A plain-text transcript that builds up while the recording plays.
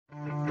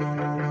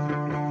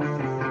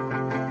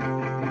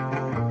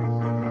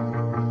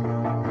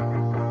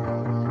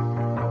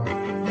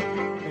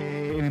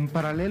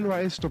paralelo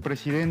a esto,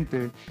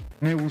 presidente,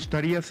 me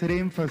gustaría hacer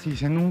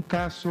énfasis en un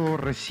caso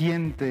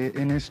reciente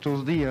en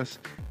estos días,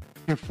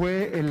 que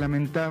fue el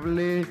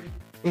lamentable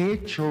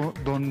hecho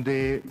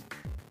donde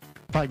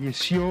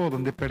falleció,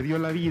 donde perdió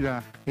la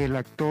vida el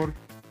actor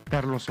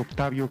Carlos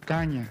Octavio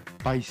Caña,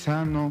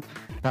 paisano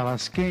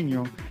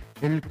tabasqueño,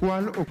 el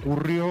cual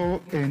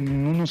ocurrió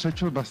en unos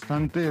hechos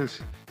bastante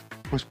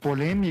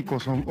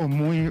polémicos o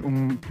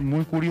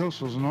muy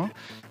curiosos, ¿no?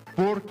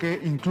 Porque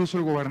incluso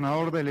el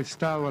gobernador del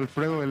estado,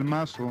 Alfredo del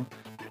Mazo,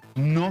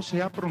 no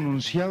se ha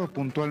pronunciado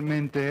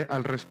puntualmente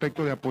al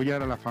respecto de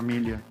apoyar a la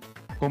familia.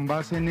 Con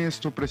base en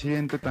esto,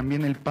 presidente,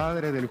 también el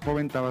padre del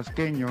joven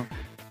tabasqueño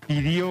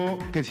pidió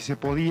que si se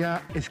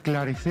podía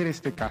esclarecer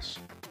este caso.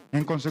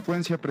 En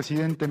consecuencia,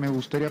 presidente, me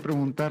gustaría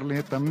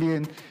preguntarle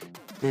también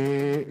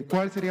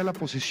cuál sería la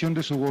posición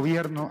de su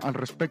gobierno al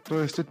respecto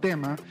de este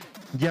tema,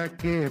 ya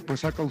que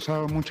pues ha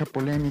causado mucha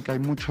polémica y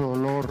mucho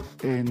dolor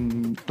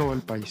en todo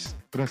el país.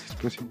 Gracias,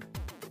 presidente.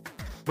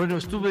 Bueno,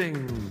 estuve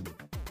en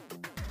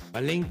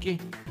Palenque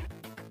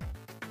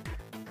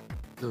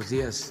los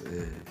días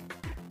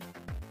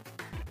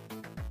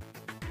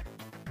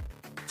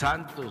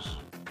santos,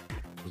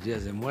 los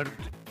días de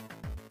muerte.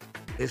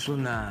 Es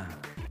una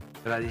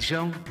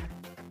tradición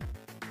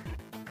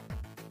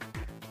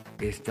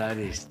estar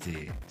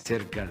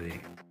cerca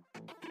de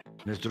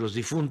nuestros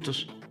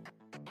difuntos,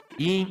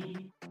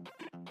 y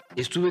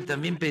estuve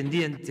también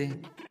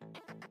pendiente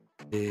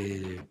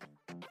de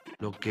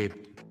lo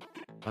que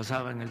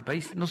pasaba en el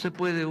país. No se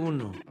puede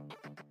uno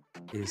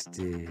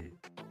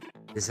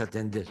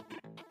desatender,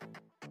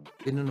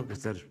 tiene uno que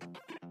estar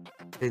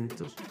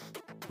atentos.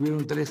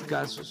 Hubieron 3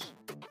 casos,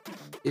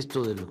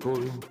 esto del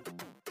joven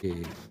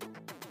que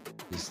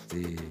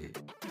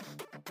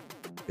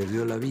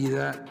perdió la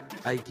vida,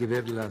 hay que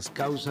ver las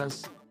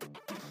causas.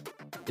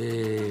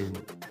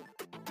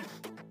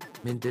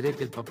 Me enteré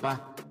que el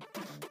papá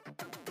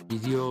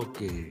pidió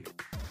que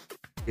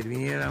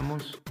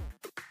viniéramos,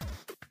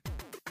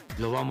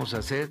 lo vamos a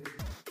hacer.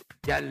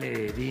 Ya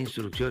le di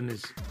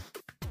instrucciones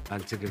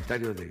al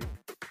secretario de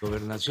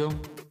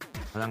Gobernación,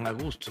 Adán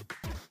Augusto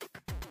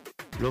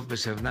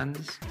López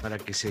Hernández, para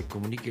que se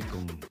comunique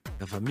con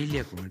la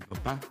familia, con el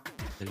papá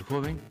del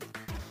joven,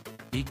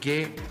 y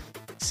que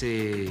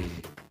se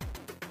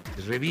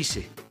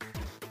revise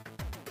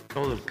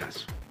todo el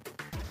caso,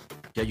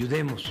 que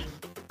ayudemos,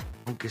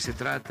 aunque se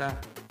trata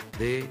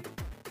de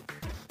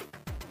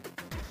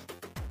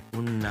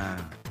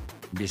una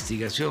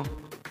investigación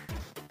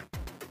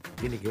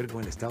que tiene que ver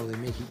con el Estado de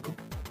México.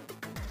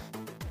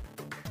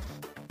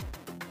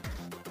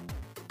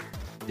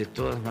 De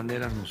todas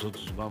maneras,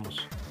 nosotros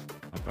vamos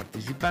a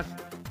participar,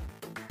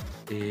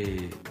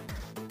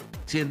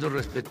 siendo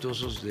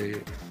respetuosos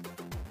de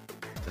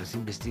las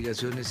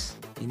investigaciones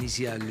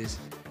iniciales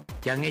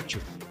que han hecho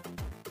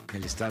en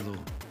el Estado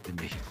de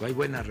México. Hay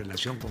buena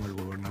relación con el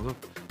gobernador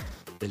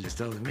del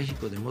Estado de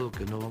México, de modo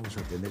que no vamos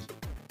a tener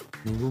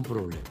ningún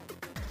problema.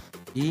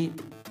 Y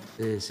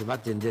se va a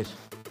atender